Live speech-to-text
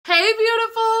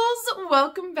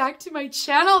welcome back to my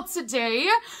channel today.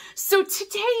 So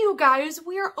today, you guys,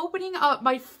 we are opening up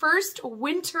my first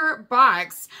winter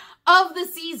box of the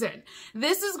season.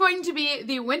 This is going to be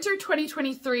the Winter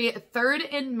 2023 3rd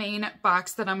in Maine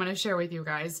box that I'm going to share with you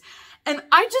guys. And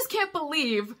I just can't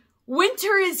believe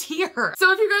winter is here.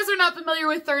 So if you guys are not familiar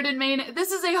with 3rd in Maine,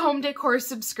 this is a home decor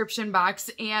subscription box,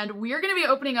 and we are going to be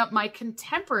opening up my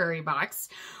contemporary box.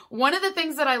 One of the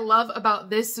things that I love about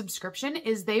this subscription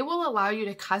is they will allow you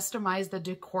to customize the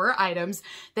decor items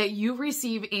that you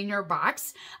receive in your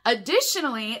box.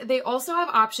 Additionally, they also have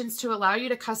options to allow you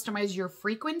to customize your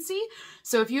frequency.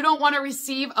 So if you don't want to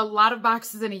receive a lot of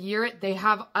boxes in a year, they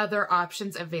have other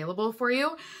options available for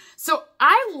you. So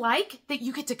I like that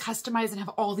you get to customize and have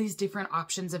all these different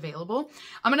options available.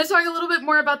 I'm going to talk a little bit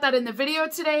more about that in the video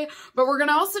today, but we're going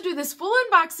to also do this full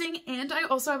unboxing, and I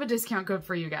also have a discount code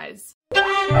for you guys.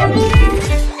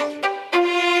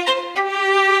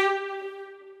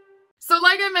 So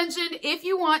like I mentioned, if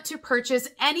you want to purchase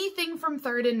anything from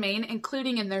 3rd in Maine,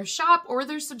 including in their shop or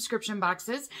their subscription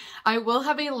boxes, I will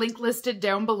have a link listed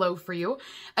down below for you.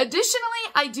 Additionally,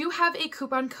 I do have a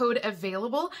coupon code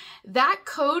available. That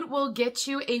code will get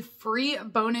you a free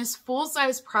bonus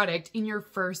full-size product in your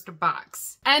first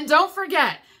box. And don't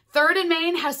forget, 3rd in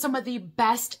Maine has some of the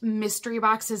best mystery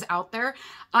boxes out there.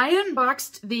 I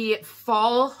unboxed the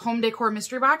fall home decor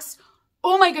mystery box.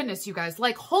 Oh my goodness, you guys,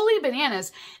 like holy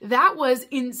bananas. That was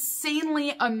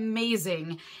insanely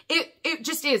amazing. It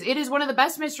just is. It is one of the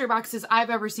best mystery boxes I've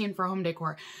ever seen for home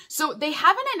decor. So they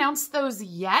haven't announced those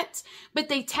yet, but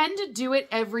they tend to do it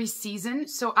every season.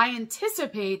 So I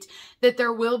anticipate that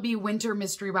there will be winter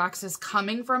mystery boxes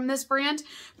coming from this brand,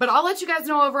 but I'll let you guys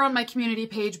know over on my community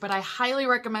page, but I highly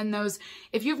recommend those.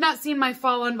 If you've not seen my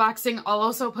fall unboxing, I'll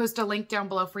also post a link down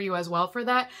below for you as well for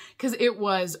that, because it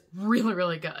was really,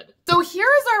 really good. So here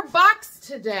is our box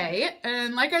today,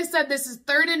 and like I said, this is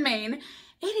 3rd in Maine.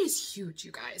 It is huge,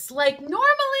 you guys. Like normally,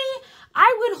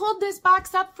 I would hold this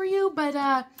box up for you, but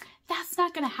that's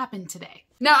not gonna happen today.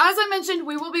 Now, as I mentioned,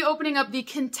 we will be opening up the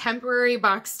contemporary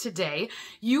box today.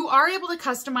 You are able to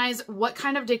customize what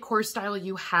kind of decor style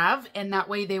you have, and that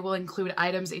way they will include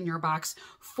items in your box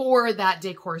for that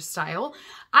decor style.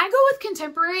 I go with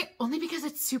contemporary only because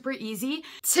it's super easy.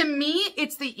 To me,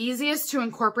 it's the easiest to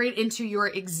incorporate into your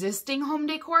existing home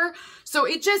decor. So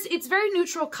it's very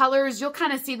neutral colors. You'll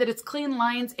kind of see that it's clean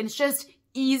lines, and it's just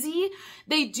easy.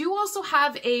 They do also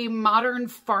have a Modern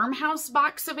Farmhouse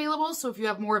box available, so if you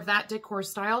have more of that decor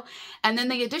style. And then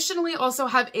they additionally also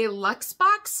have a Luxe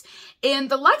box, and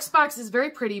the Luxe box is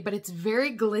very pretty, but it's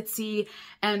very glitzy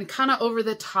and kind of over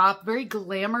the top, very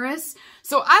glamorous.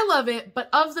 So I love it, but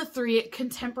of the three,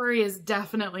 contemporary is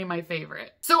definitely my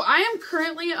favorite. So I am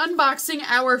currently unboxing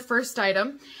our first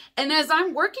item, and as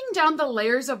I'm working down the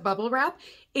layers of bubble wrap,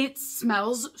 it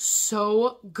smells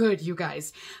so good, you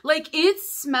guys. Like, it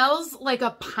smells like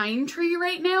a pine tree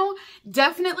right now.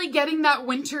 Definitely getting that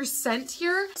winter scent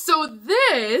here. So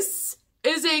this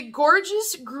is a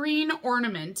gorgeous green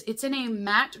ornament. It's in a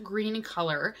matte green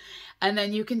color. And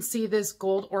then you can see this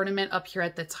gold ornament up here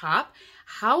at the top.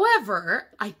 However,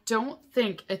 I don't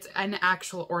think it's an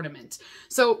actual ornament.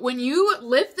 So when you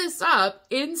lift this up,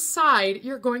 inside,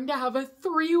 you're going to have a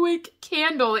 3-wick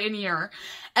candle in here.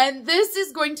 And this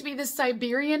is going to be the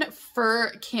Siberian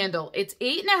fir candle. It's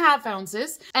 8.5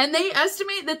 ounces, and they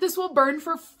estimate that this will burn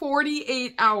for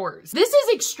 48 hours. This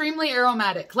is extremely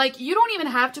aromatic. Like, you don't even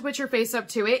have to put your face up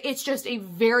to it. It's just a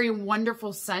very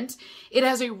wonderful scent. It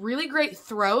has a really great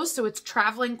throw, so it's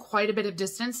traveling quite a bit of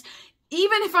distance.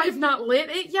 Even if I've not lit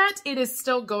it yet, it is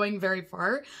still going very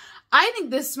far. I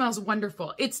think this smells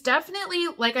wonderful. It's definitely,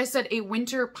 like I said, a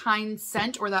winter pine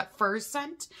scent, or that fir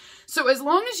scent. So as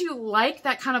long as you like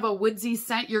that kind of a woodsy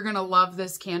scent, you're gonna love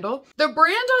this candle. The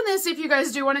brand on this, if you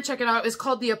guys do want to check it out, is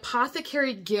called the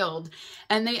Apothecary Guild.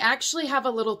 And they actually have a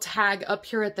little tag up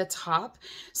here at the top.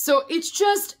 So it's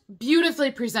just beautifully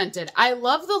presented. I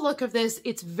love the look of this.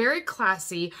 It's very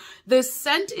classy. The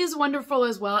scent is wonderful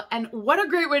as well. And what a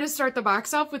great way to start the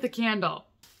box off with a candle.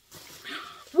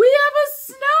 We have a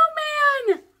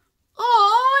snowman!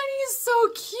 Oh, and he's so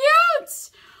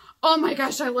cute! Oh my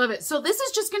gosh, I love it. So this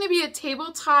is just going to be a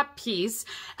tabletop piece,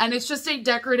 and it's just a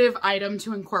decorative item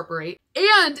to incorporate.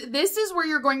 And this is where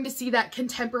you're going to see that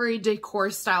contemporary decor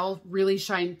style really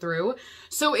shine through.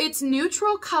 So it's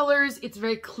neutral colors, it's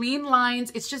very clean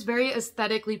lines, it's just very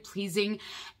aesthetically pleasing,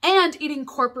 and it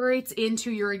incorporates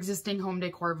into your existing home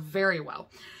decor very well.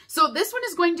 So this one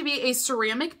is going to be a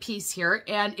ceramic piece here,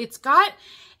 and it's got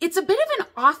It's a bit of an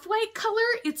off-white color.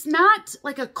 It's not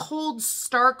like a cold,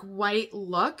 stark white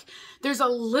look. There's a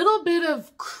little bit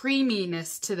of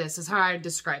creaminess to this is how I would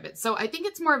describe it. So I think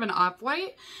it's more of an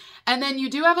off-white. And then you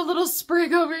do have a little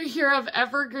sprig over here of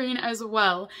evergreen as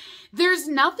well. There's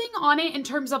nothing on it in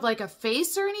terms of like a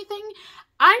face or anything.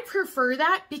 I prefer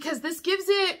that because this gives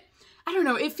it, I don't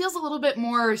know, it feels a little bit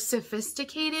more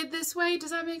sophisticated this way.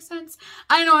 Does that make sense?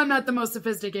 I know I'm not the most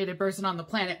sophisticated person on the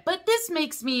planet, but this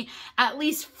makes me at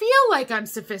least feel like I'm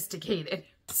sophisticated.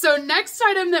 So next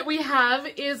item that we have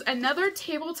is another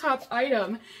tabletop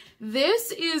item.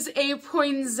 This is a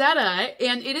poinsettia,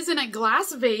 and it is in a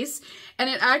glass vase, and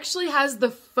it actually has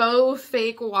the faux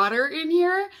fake water in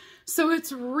here. So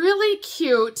it's really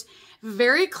cute,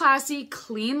 very classy,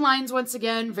 clean lines once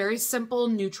again, very simple,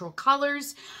 neutral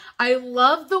colors. I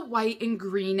love the white and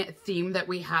green theme that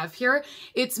we have here.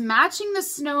 It's matching the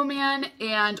snowman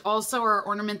and also our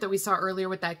ornament that we saw earlier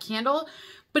with that candle.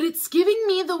 But it's giving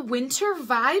me the winter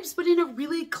vibes, but in a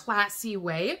really classy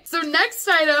way. So next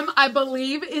item, I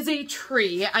believe, is a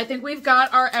tree. I think we've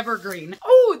got our evergreen.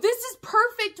 Oh, this is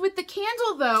perfect with the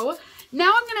candle though.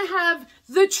 Now I'm gonna have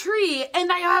the tree and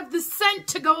I have the scent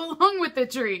to go along with the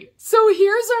tree. So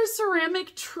here's our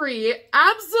ceramic tree,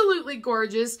 absolutely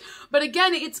gorgeous. But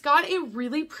again, it's got a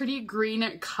really pretty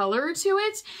green color to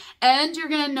it. And you're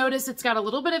gonna notice it's got a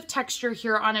little bit of texture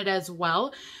here on it as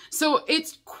well. So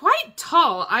it's quite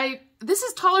tall. This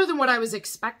is taller than what I was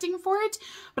expecting for it,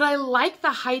 but I like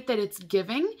the height that it's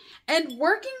giving. And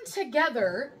working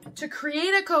together to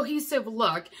create a cohesive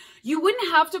look, you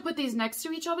wouldn't have to put these next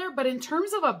to each other, but in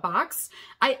terms of a box,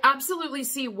 I absolutely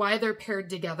see why they're paired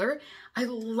together. I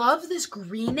love this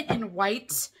green and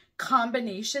white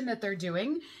combination that they're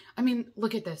doing. I mean,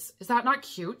 look at this. Is that not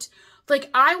cute? Like,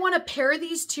 I want to pair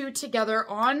these two together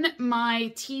on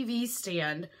my TV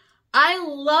stand. I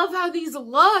love how these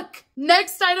look.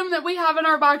 Next item that we have in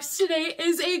our box today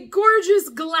is a gorgeous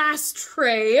glass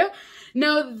tray.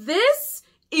 Now this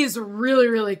is really,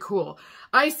 really cool.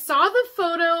 I saw the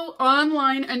photo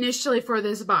online initially for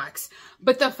this box,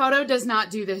 but the photo does not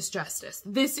do this justice.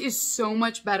 This is so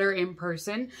much better in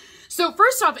person. So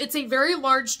first off, it's a very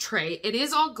large tray. It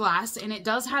is all glass and it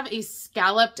does have a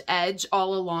scalloped edge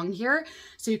all along here.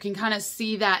 So you can kind of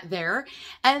see that there.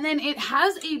 And then it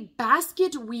has a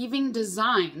basket weaving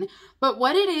design, but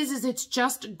what it is it's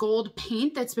just gold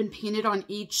paint that's been painted on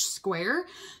each square.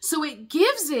 So it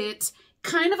gives it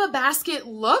kind of a basket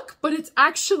look, but it's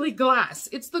actually glass.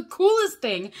 It's the coolest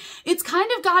thing. It's kind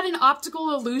of got an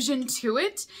optical illusion to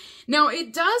it. Now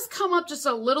it does come up just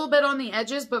a little bit on the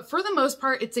edges, but for the most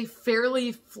part, it's a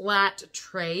fairly flat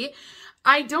tray.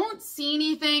 I don't see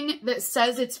anything that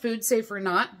says it's food safe or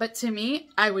not, but to me,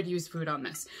 I would use food on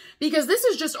this because this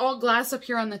is just all glass up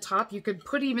here on the top. You could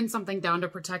put even something down to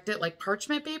protect it like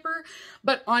parchment paper,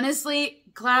 but honestly,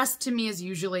 glass to me is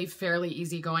usually fairly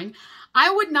easygoing. I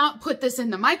would not put this in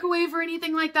the microwave or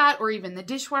anything like that, or even the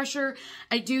dishwasher.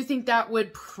 I do think that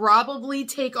would probably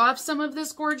take off some of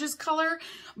this gorgeous color,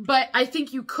 but I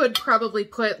think you could probably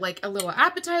put like a little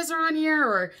appetizer on here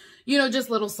or, you know, just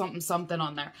little something, something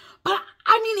on there. But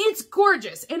I mean, it's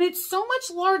gorgeous and it's so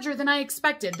much larger than I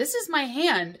expected. This is my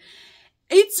hand.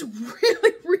 It's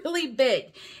really, really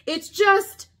big. It's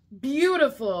just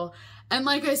beautiful. And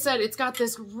like I said, it's got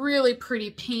this really pretty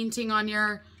painting on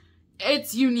here.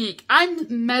 It's unique.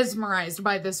 I'm mesmerized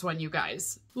by this one, you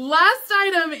guys. Last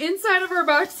item inside of our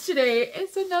box today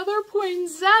is another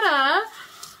poinsettia.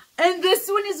 And this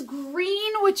one is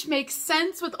green, which makes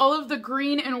sense with all of the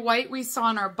green and white we saw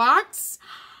in our box.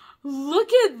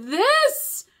 Look at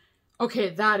this. Okay,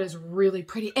 that is really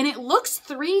pretty. And it looks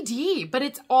 3D, but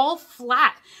it's all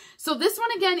flat. So this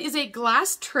one again is a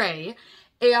glass tray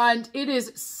and it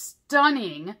is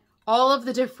stunning. All of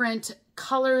the different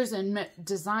colors and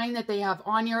design that they have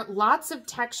on here. Lots of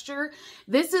texture.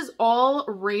 This is all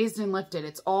raised and lifted.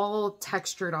 It's all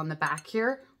textured on the back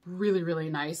here. Really, really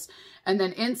nice. And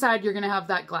then inside you're going to have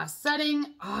that glass setting.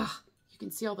 Ah, you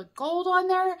can see all the gold on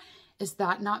there. Is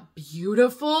that not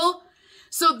beautiful?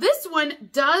 So this one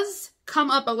does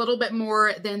come up a little bit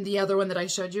more than the other one that I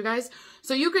showed you guys.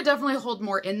 So you could definitely hold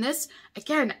more in this.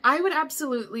 Again, I would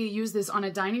absolutely use this on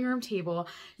a dining room table.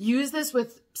 Use this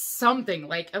with something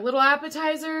like a little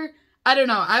appetizer. I don't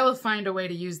know. I will find a way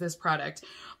to use this product.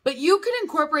 But you could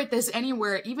incorporate this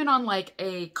anywhere, even on like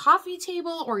a coffee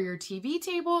table or your TV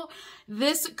table.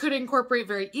 This could incorporate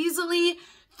very easily.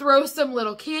 Throw some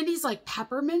little candies like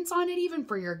peppermints on it even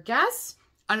for your guests.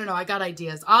 I don't know, I got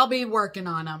ideas. I'll be working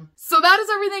on them. So that is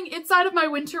everything inside of my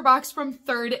winter box from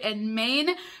 3rd and Main.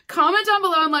 Comment down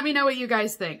below and let me know what you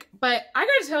guys think. But I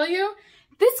gotta tell you,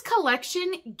 this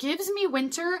collection gives me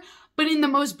winter, but but in the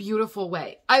most beautiful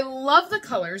way. I love the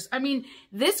colors. I mean,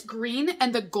 this green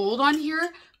and the gold on here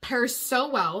pairs so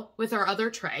well with our other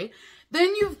tray.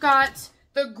 Then you've got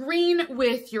the green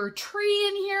with your tree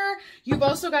in here. You've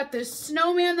also got this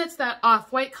snowman that's that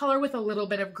off-white color with a little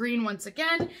bit of green once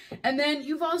again. And then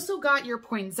you've also got your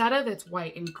poinsettia that's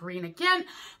white and green again.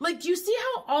 Like, do you see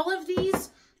how all of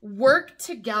these work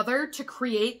together to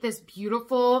create this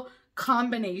beautiful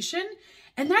combination?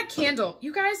 And that candle,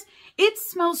 you guys, it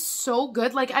smells so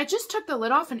good. Like, I just took the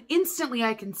lid off and instantly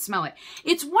I can smell it.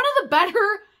 It's one of the better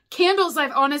candles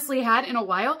I've honestly had in a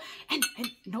while. And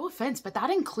no offense, but that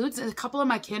includes a couple of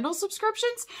my candle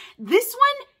subscriptions. This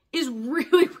one is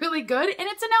really, really good, and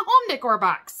it's in a home decor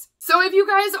box. So if you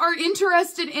guys are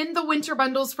interested in the winter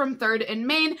bundles from 3rd and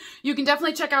Main, you can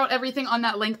definitely check out everything on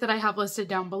that link that I have listed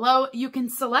down below. You can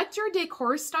select your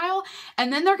decor style,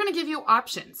 and then they're going to give you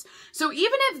options. So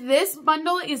even if this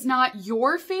bundle is not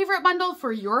your favorite bundle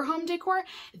for your home decor,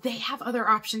 they have other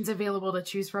options available to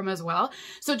choose from as well.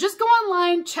 So just go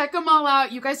online, check them all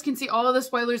out. You guys can see all of the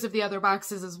spoilers of the other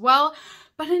boxes as well.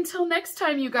 But until next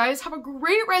time, you guys, have a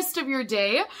great rest of your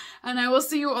day, and I will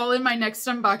see you all in my next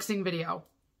unboxing video.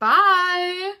 Bye!